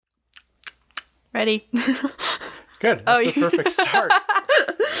Ready? Good. That's the perfect start.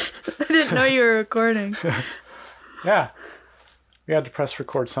 I didn't know you were recording. Yeah. We had to press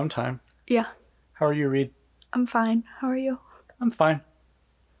record sometime. Yeah. How are you, Reed? I'm fine. How are you? I'm fine.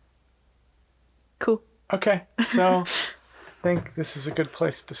 Cool. Okay. So I think this is a good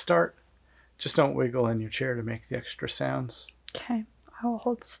place to start. Just don't wiggle in your chair to make the extra sounds. Okay. I will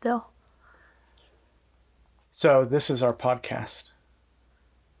hold still. So this is our podcast.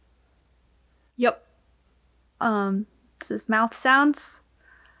 Yep. This is Mouthsounds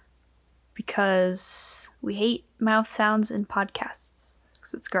because we hate mouth sounds in podcasts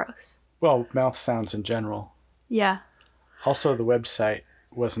because it's gross. Well, mouth sounds in general. Yeah. Also, the website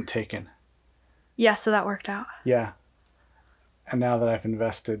wasn't taken. Yeah, so that worked out. Yeah. And now that I've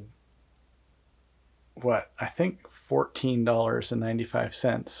invested, I think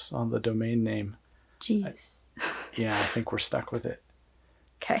 $14.95 on the domain name. Jeez. I think we're stuck with it.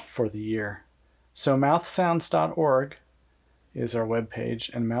 Okay. For the year. So mouthsounds.org is our webpage,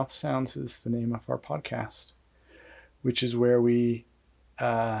 and Mouth Sounds is the name of our podcast, which is where we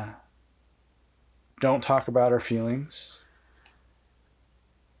don't talk about our feelings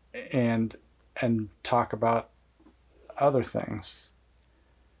and talk about other things,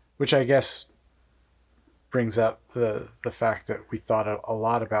 which I guess brings up the fact that we thought a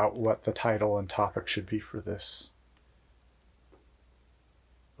lot about what the title and topic should be for this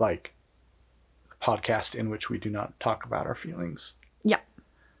podcast in which we do not talk about our feelings. Yeah.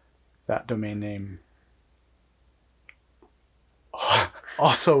 That domain name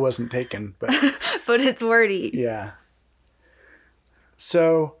also wasn't taken, but but it's wordy. Yeah.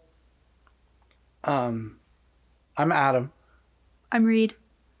 So I'm Adam. I'm Reed.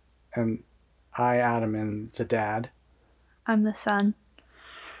 And Adam, am the dad. I'm the son.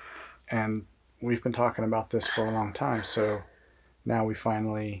 And we've been talking about this for a long time, so now we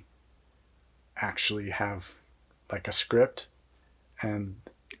finally actually have like a script and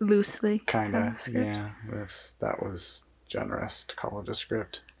loosely kind of that was generous to call it a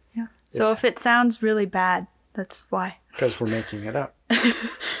script. Yeah. So if it sounds really bad, that's why. Because we're making it up. But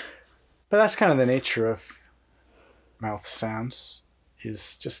that's kind of the nature of Mouth Sounds,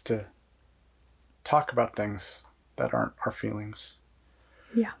 is just to talk about things that aren't our feelings.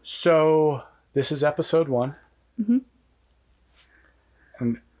 Yeah. So this is episode 1. Mm-hmm.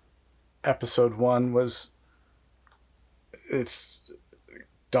 And episode 1 it's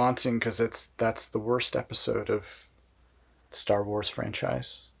daunting because that's the worst episode of the Star Wars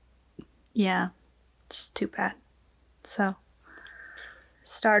franchise. Yeah. Just too bad. So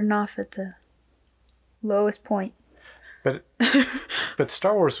starting off at the lowest point. But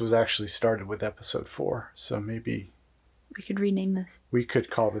Star Wars was actually started with episode 4, so maybe we could rename this. We could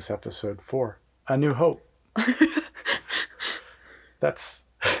call this episode 4 A New Hope. That's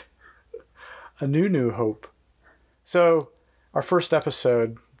a new hope. So our first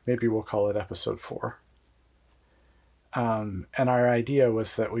episode, maybe we'll call it episode 4. And our idea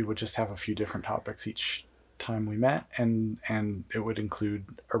was that we would just have a few different topics each time we met, and it would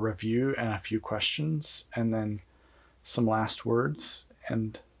include a review and a few questions, and then some last words,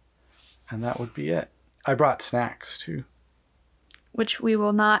 and that would be it. I brought snacks too. Which we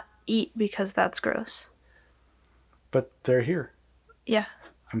will not eat because that's gross. But they're here. Yeah.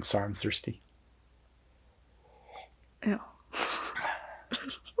 I'm sorry, I'm thirsty. Ew.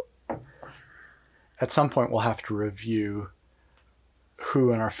 At some point, we'll have to review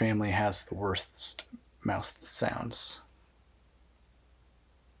who in our family has the worst mouth sounds.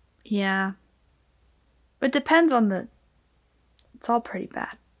 Yeah. It depends on it's all pretty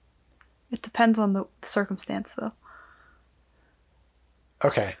bad. It depends on the circumstance, though.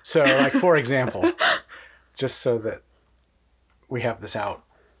 Okay, so for example, just so that we have this out,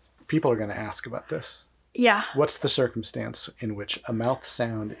 people are going to ask about this. Yeah. What's the circumstance in which a mouth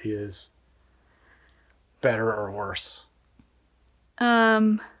sound is better or worse?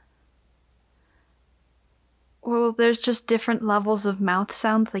 Well, there's just different levels of mouth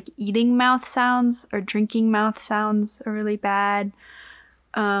sounds, like eating mouth sounds or drinking mouth sounds are really bad.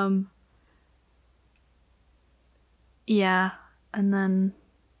 Yeah,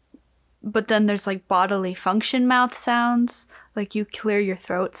 but then there's like bodily function mouth sounds, like you clear your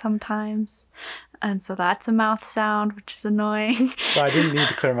throat sometimes, and so that's a mouth sound, which is annoying. Well, I didn't need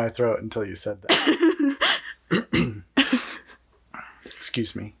to clear my throat until you said that.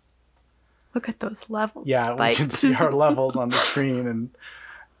 Excuse me. Look at those levels. Yeah, spiked. We can see our levels on the screen,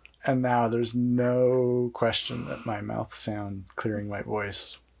 and now there's no question that my mouth sound clearing my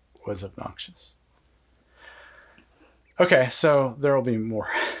voice was obnoxious. Okay, so there will be more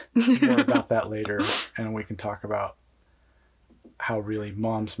about that later, and we can talk about how really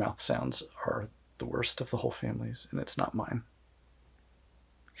mom's mouth sounds are the worst of the whole families, and it's not mine.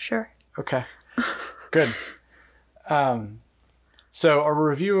 Sure. Okay. Good. So our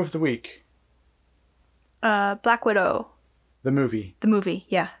review of the week. Black Widow. The movie. The movie,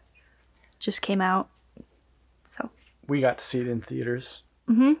 yeah. Just came out. So. We got to see it in theaters.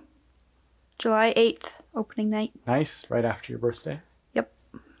 Mm-hmm. July 8th, opening night. Nice. Right after your birthday. Yep.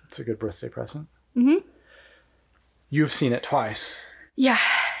 It's a good birthday present. Mm-hmm. You've seen it twice. Yeah.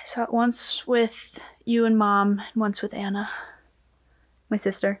 I saw it once with you and Mom, and once with Anna, my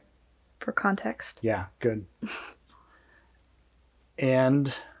sister, for context. Yeah, good.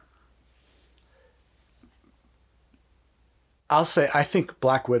 And I'll say, I think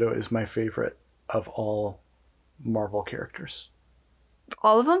Black Widow is my favorite of all Marvel characters.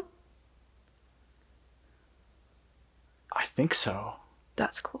 All of them? I think so.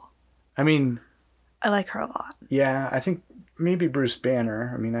 That's cool. I mean... I like her a lot. Yeah, I think maybe Bruce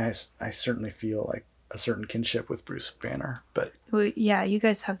Banner. I mean, I certainly feel like a certain kinship with Bruce Banner, but... Well, yeah, you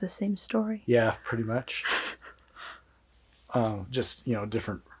guys have the same story. Yeah, pretty much. Just,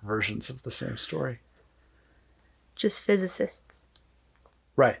 different versions of the same story. Just physicists.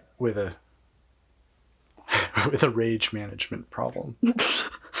 Right, with a rage management problem.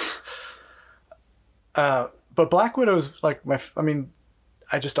 But Black Widow's like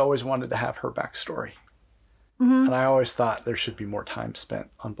I just always wanted to have her backstory. Mm-hmm. And I always thought there should be more time spent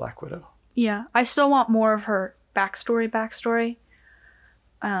on Black Widow. Yeah, I still want more of her backstory.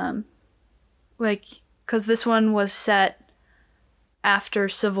 Because this one was set after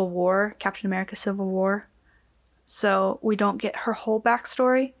Civil War, Captain America Civil War. So we don't get her whole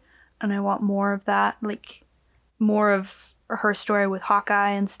backstory. And I want more of that, like more of her story with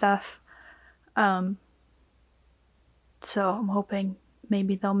Hawkeye and stuff. So I'm hoping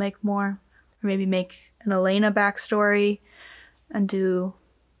maybe they'll make more, or maybe make an Elena backstory and do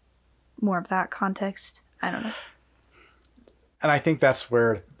more of that context. I don't know. And I think that's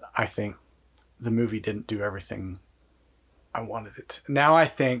where I think the movie didn't do everything I wanted it to. Now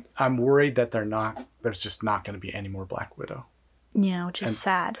I'm worried that there's just not going to be any more Black Widow. Yeah, which is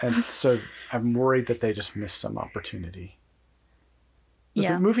sad. And so I'm worried that they just missed some opportunity. But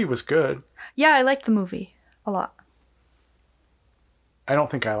yeah. The movie was good. Yeah, I liked the movie a lot. I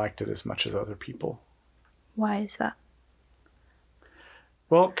don't think I liked it as much as other people. Why is that?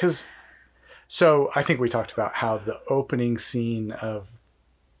 Well, so I think we talked about how the opening scene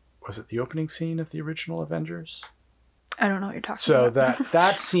was it the opening scene of the original Avengers? I don't know what you're talking So about.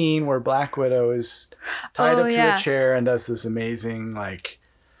 that scene where Black Widow is tied up to yeah. a chair and does this amazing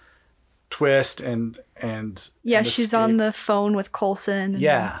twist and yeah, she's on the phone with Coulson.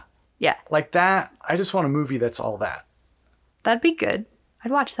 Yeah. Yeah. Like that. I just want a movie that's all that. That'd be good.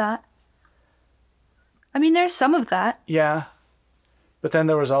 I'd watch that. I mean, there's some of that. Yeah. But then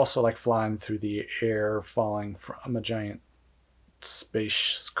there was also flying through the air, falling from a giant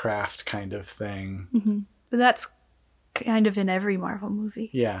spacecraft kind of thing. Mm-hmm. But that's kind of in every Marvel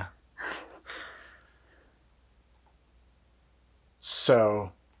movie. Yeah.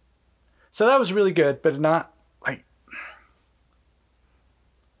 So that was really good, but not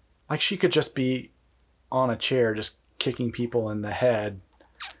like she could just be on a chair just kicking people in the head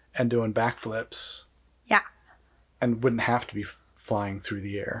and doing backflips. Yeah. And wouldn't have to be flying through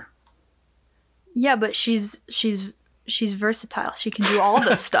the air. Yeah, but she's versatile. She can do all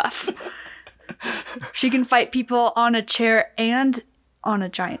this stuff. She can fight people on a chair and on a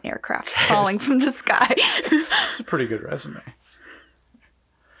giant aircraft falling from the sky. It's a pretty good resume.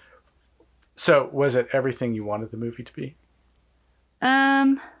 So, was it everything you wanted the movie to be?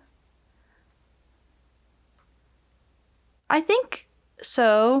 I think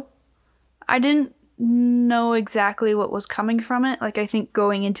so. I didn't know exactly what was coming from it. I think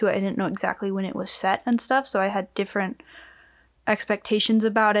going into it, I didn't know exactly when it was set and stuff, so I had different expectations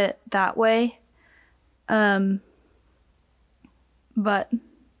about it that way. But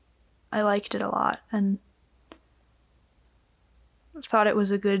I liked it a lot and thought it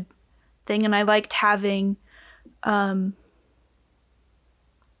was a good thing, and I liked having all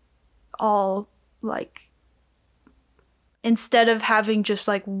instead of having just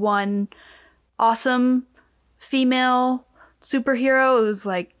one awesome female superhero, it was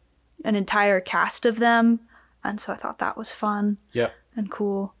an entire cast of them, and so I thought that was fun. Yep. And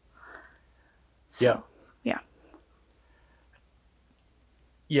cool. So, yep. Yeah.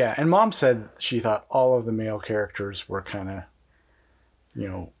 Yeah, and Mom said she thought all of the male characters were kind of,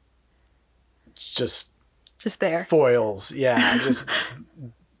 just there. Foils. Yeah, just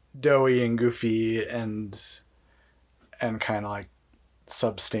doughy and goofy and kind of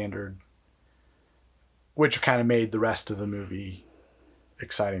substandard, which kind of made the rest of the movie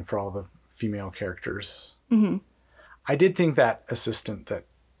exciting for all the female characters. Mm-hmm. I did think that assistant that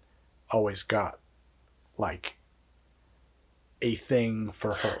always got like a thing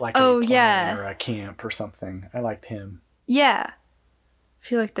for her, like a plane or a camp or something. I liked him. Yeah. I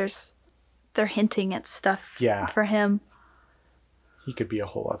feel like they're hinting at stuff for him. He could be a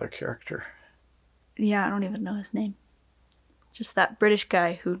whole other character. Yeah, I don't even know his name. Just that British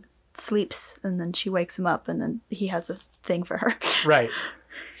guy who sleeps and then she wakes him up and then he has a thing for her. Right.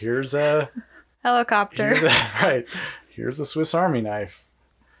 Here's a helicopter. Here's a Swiss Army knife.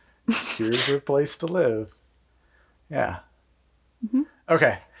 Here's a place to live. Yeah. Mm-hmm.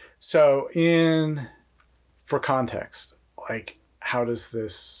 Okay. So for context, like, how does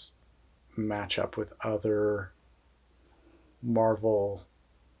this match up with other Marvel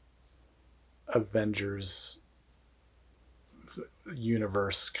Avengers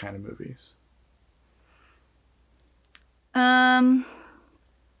universe kind of movies? I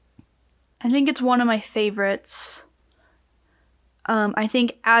think it's one of my favorites. I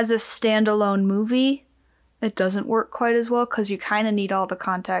think as a standalone movie, it doesn't work quite as well because you kind of need all the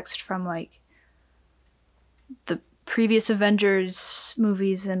context from like the previous Avengers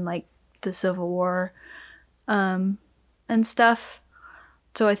movies and like the Civil War and stuff.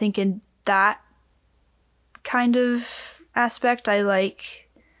 So I think in that kind of aspect, I like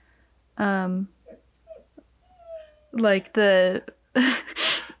the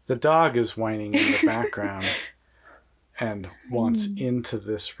the dog is whining in the background and wants into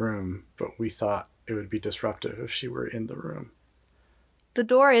this room, but we thought it would be disruptive if she were in the room. The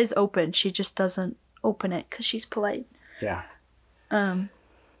door is open. She just doesn't open it because she's polite. Yeah.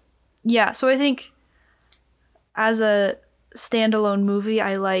 Yeah, so I think as a standalone movie,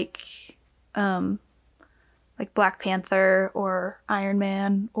 I like Black Panther or Iron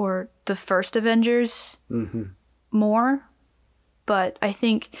Man or the first Avengers more. But I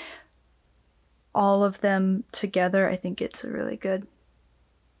think all of them together, I think it's a really good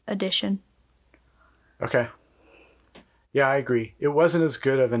addition. Okay. Yeah, I agree. It wasn't as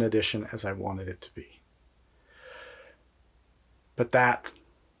good of an addition as I wanted it to be. But that,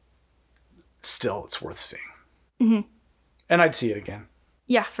 still, it's worth seeing. Mm-hmm. And I'd see it again.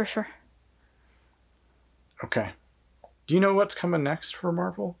 Yeah, for sure. Okay. Do you know what's coming next for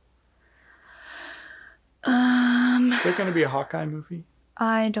Marvel? Is there going to be a Hawkeye movie?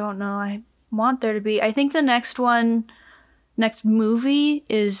 I don't know. I want there to be. I think the next movie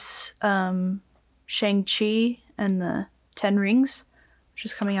is Shang-Chi and the 10 Rings, which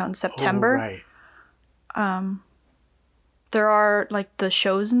is coming out in September. Oh, right. There are like the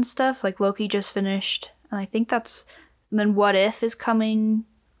shows and stuff, like Loki just finished, and I think and then What If is coming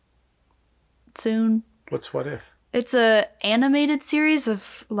soon. What's What If? It's a animated series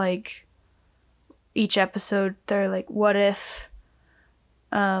of like each episode they're like, what if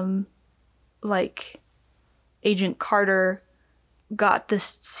like Agent Carter got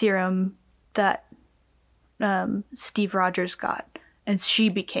this serum that Steve Rogers got and she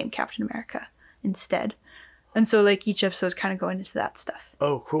became Captain America instead. And so like each episode's kind of going into that stuff.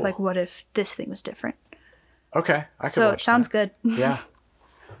 Oh, cool. Like what if this thing was different? Okay, I could so watch it sounds that. Good. Yeah.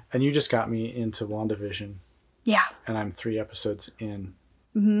 And you just got me into WandaVision. Yeah. And I'm 3 episodes in.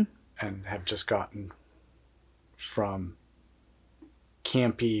 Mm-hmm. And have just gotten from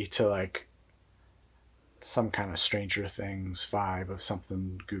campy to like some kind of Stranger Things vibe of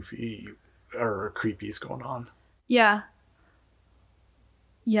something goofy or creepy's going on. Yeah.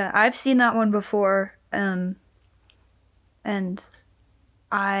 Yeah, I've seen that one before, and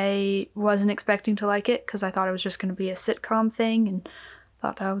I wasn't expecting to like it because I thought it was just going to be a sitcom thing and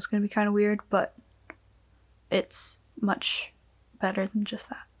thought that was going to be kind of weird, but it's much better than just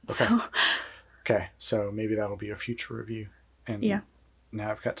that. Okay. Okay, so maybe that'll be a future review. And yeah.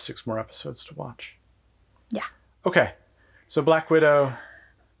 Now I've got 6 more episodes to watch. Yeah. Okay, so Black Widow,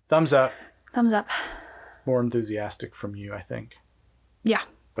 thumbs up. Thumbs up. More enthusiastic from you, I think. Yeah.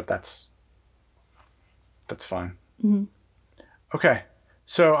 But that's fine. Mm-hmm. Okay,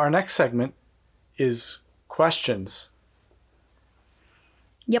 so our next segment is questions.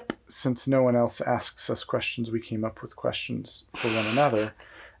 Yep. Since no one else asks us questions, we came up with questions for one another.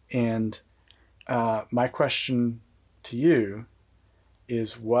 And my question to you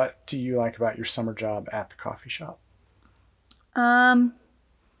is, what do you like about your summer job at the coffee shop? And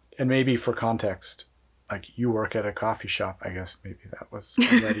maybe for context, like you work at a coffee shop, I guess maybe that was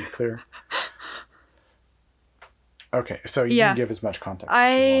already clear. Okay, so you can give as much context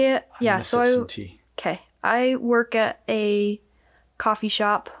as you want. Some tea. Okay, I work at a coffee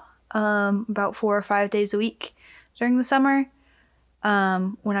shop about 4 or 5 days a week during the summer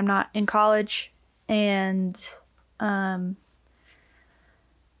when I'm not in college, and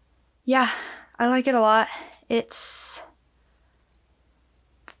Yeah, I like it a lot. It's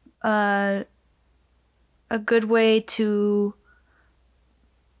a good way to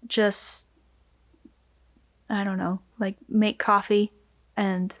just, I don't know, like make coffee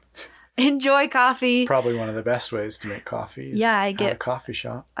and enjoy coffee. Probably one of the best ways to make coffee is Yeah, at a coffee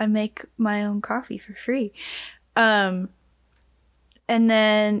shop. I make my own coffee for free. And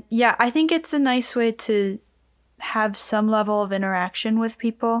then, yeah, I think it's a nice way to have some level of interaction with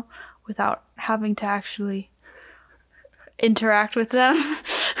people without having to actually interact with them.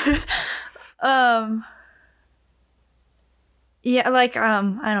 Yeah, like,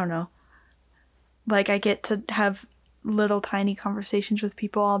 I don't know. Like, I get to have little tiny conversations with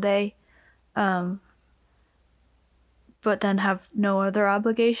people all day, but then have no other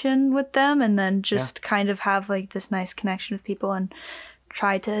obligation with them, and then just kind of have, like, this nice connection with people and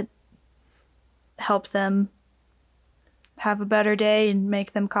try to help them have a better day and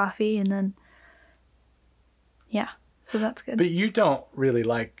make them coffee, and then, yeah, so that's good. But you don't really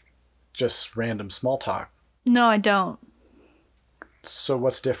like just random small talk. No, I don't. So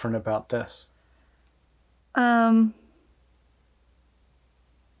what's different about this?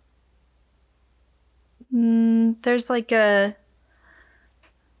 There's like I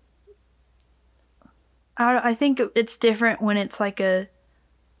think it's different when it's like a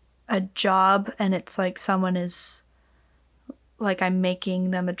job and it's like someone is like I'm making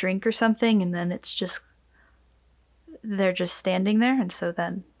them a drink or something, and then it's just they're just standing there, and so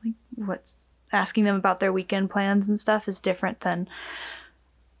then like what's asking them about their weekend plans and stuff is different than,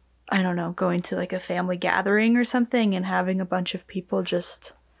 I don't know, going to like a family gathering or something and having a bunch of people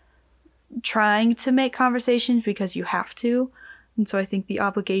just trying to make conversations because you have to. And so I think the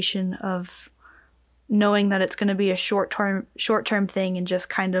obligation of knowing that it's going to be a short-term thing and just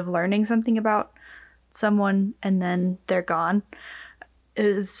kind of learning something about someone and then they're gone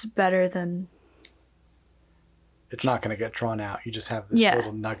is better than... It's not going to get drawn out. You just have this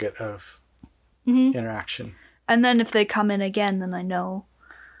little nugget of interaction. And then if they come in again, then I know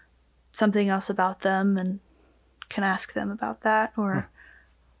something else about them and can ask them about that, or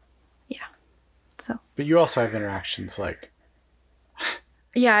so. But you also have interactions like...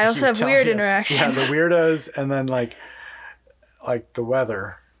 Yeah, I also have weird interactions. Yeah, the weirdos, and then like the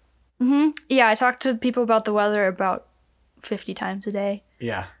weather. Yeah, I talk to people about the weather about 50 times a day.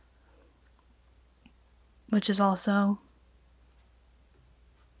 Yeah. Which is also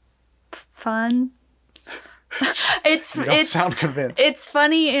fun. You don't sound convinced. It's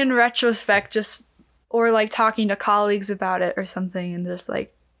funny in retrospect, or like talking to colleagues about it or something, and just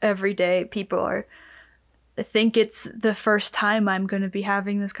like every day people I think it's the first time I'm going to be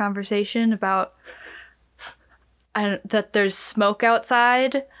having this conversation about that there's smoke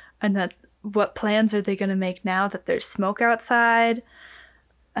outside, and that what plans are they going to make now that there's smoke outside.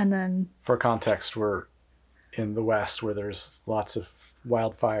 And then for context, we're in the West where there's lots of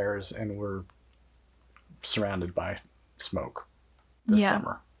wildfires and we're surrounded by smoke this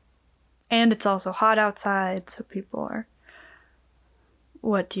summer. And it's also hot outside, so people are,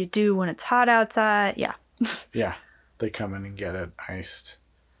 what do you do when it's hot outside? Yeah. Yeah. They come in and get it iced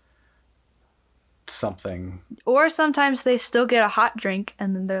something. Or sometimes they still get a hot drink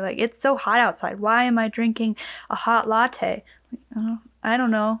and then they're like, it's so hot outside. Why am I drinking a hot latte? I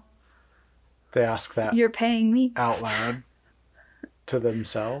don't know. They ask that. You're paying me. Out loud to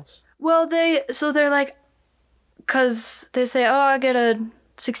themselves? Well, they're like, because they say, oh, I get a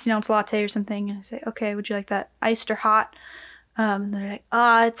 16-ounce latte or something. And I say, okay, would you like that iced or hot? And they're like,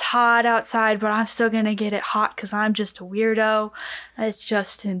 it's hot outside, but I'm still going to get it hot because I'm just a weirdo. It's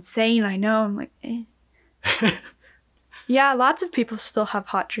just insane, I know. I'm like, eh. Yeah, lots of people still have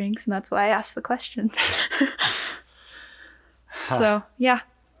hot drinks, and that's why I asked the question. So, yeah.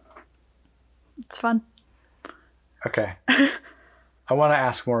 It's fun. Okay. I want to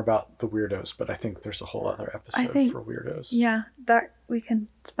ask more about the weirdos, but I think there's a whole other episode for weirdos. Yeah, that we can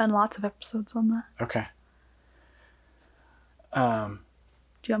spend lots of episodes on that. Okay. Do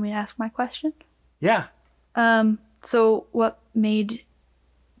you want me to ask my question? Yeah. So what made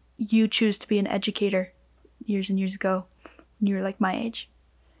you choose to be an educator years and years ago when you were like my age?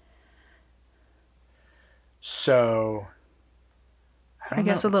 So I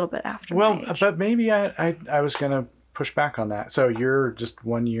guess a little bit after. Well, but maybe I was going to push back on that. So you're just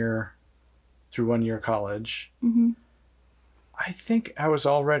 1 year through 1 year college. Mm-hmm. I think I was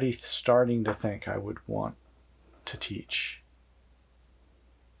already starting to think I would want to teach.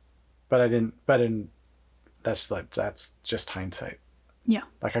 But I didn't, that's just hindsight. Yeah.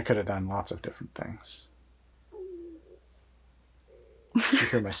 Like I could have done lots of different things. Did you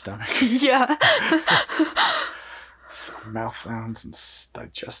hear my stomach? Yeah. So mouth sounds and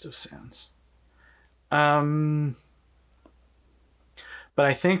digestive sounds. But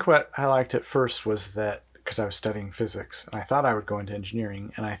I think what I liked at first was that because I was studying physics and I thought I would go into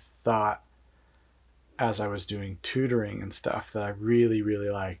engineering, and I thought as I was doing tutoring and stuff that I really, really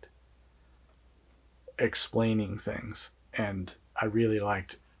liked explaining things, and I really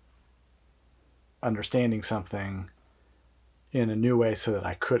liked understanding something in a new way so that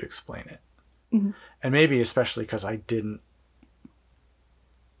I could explain it. Mm-hmm. And maybe especially because I didn't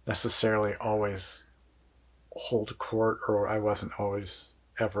necessarily always hold court, or I wasn't always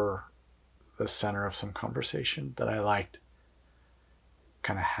ever the center of some conversation, that I liked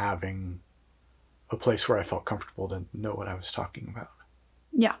kind of having a place where I felt comfortable to know what I was talking about.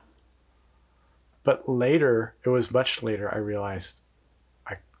 Yeah. But later, it was much later, I realized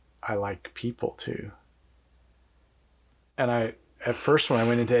I like people too. And at first when I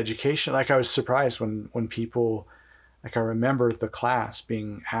went into education, like I was surprised when people, like I remember the class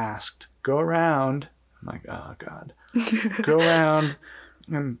being asked, go around. I'm like, oh God, go around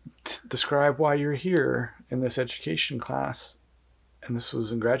and describe why you're here in this education class. And this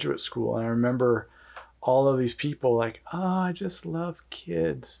was in graduate school. And I remember all of these people like, oh, I just love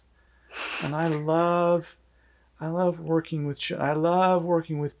kids. And I love working with children. I love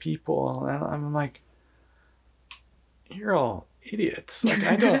working with people. And I'm like, you're all idiots. Like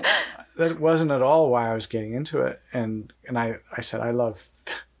I don't, that wasn't at all why I was getting into it. And I said, I love,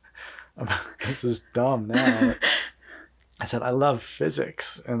 this is dumb now. But I said, I love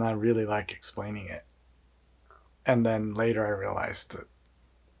physics and I really like explaining it. And then later I realized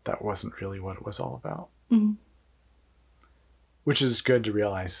that wasn't really what it was all about. Mm-hmm. Which is good to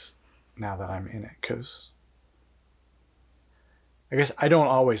realize now that I'm in it, because I guess I don't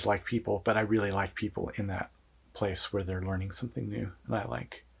always like people, but I really like people in that place where they're learning something new, and I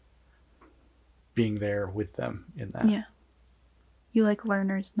like being there with them in that. Yeah. You like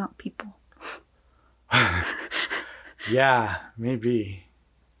learners, not people. Yeah, maybe.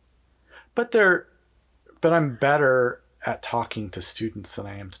 But I'm better at talking to students than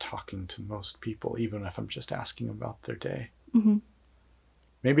I am to talking to most people, even if I'm just asking about their day. Mm-hmm.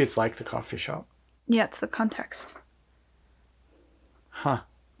 Maybe it's like the coffee shop. Yeah, it's the context. Huh.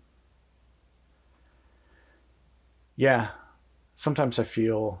 Yeah. Sometimes I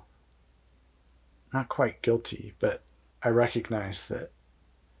feel not quite guilty, but I recognize that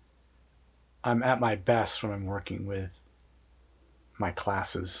I'm at my best when I'm working with my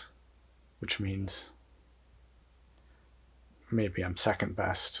classes, which means maybe I'm second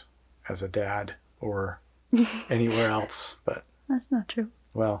best as a dad or anywhere else, but that's not true.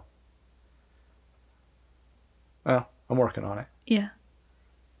 Well, I'm working on it. Yeah.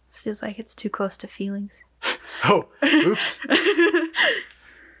 This feels like it's too close to feelings. Oh, oops.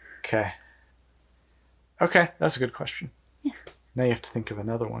 Okay, that's a good question. Yeah. Now you have to think of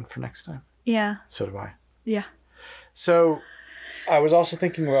another one for next time. Yeah. So do I. Yeah. So I was also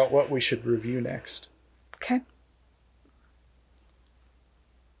thinking about what we should review next. Okay.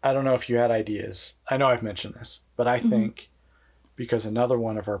 I don't know if you had ideas. I know I've mentioned this, but I think because another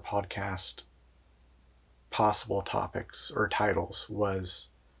one of our podcast possible topics or titles was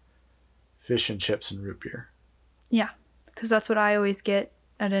fish and chips and root beer. Yeah, because that's what I always get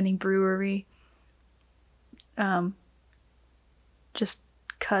at any brewery. Just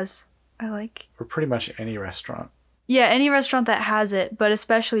because I like... Or pretty much any restaurant. Yeah, any restaurant that has it, but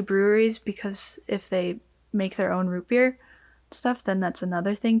especially breweries, because if they make their own root beer stuff, then that's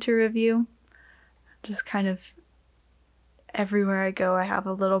another thing to review. Just kind of everywhere I go, I have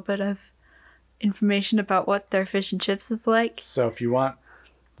a little bit of information about what their fish and chips is like. So if you want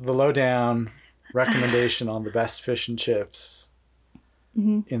the lowdown recommendation on the best fish and chips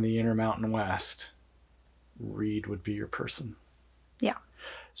in the Intermountain West, Reed would be your person. Yeah.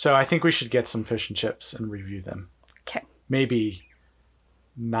 So I think we should get some fish and chips and review them. Okay. Maybe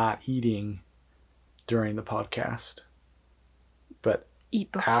not eating during the podcast, but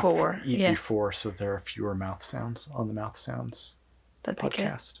eat before. Before, so there are fewer mouth sounds on the Mouth Sounds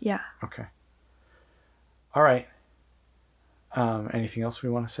podcast. Yeah. Okay. All right. Anything else we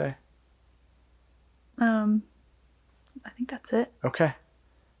want to say? I think that's it. Okay.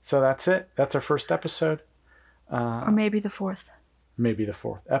 So that's it. That's our first episode. Or maybe the fourth. Maybe the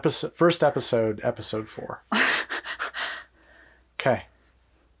fourth. First episode, episode 4. Okay.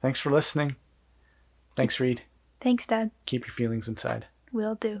 Thanks for listening. Thanks, Reed. Thanks, Dad. Keep your feelings inside.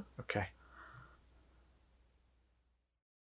 Will do. Okay.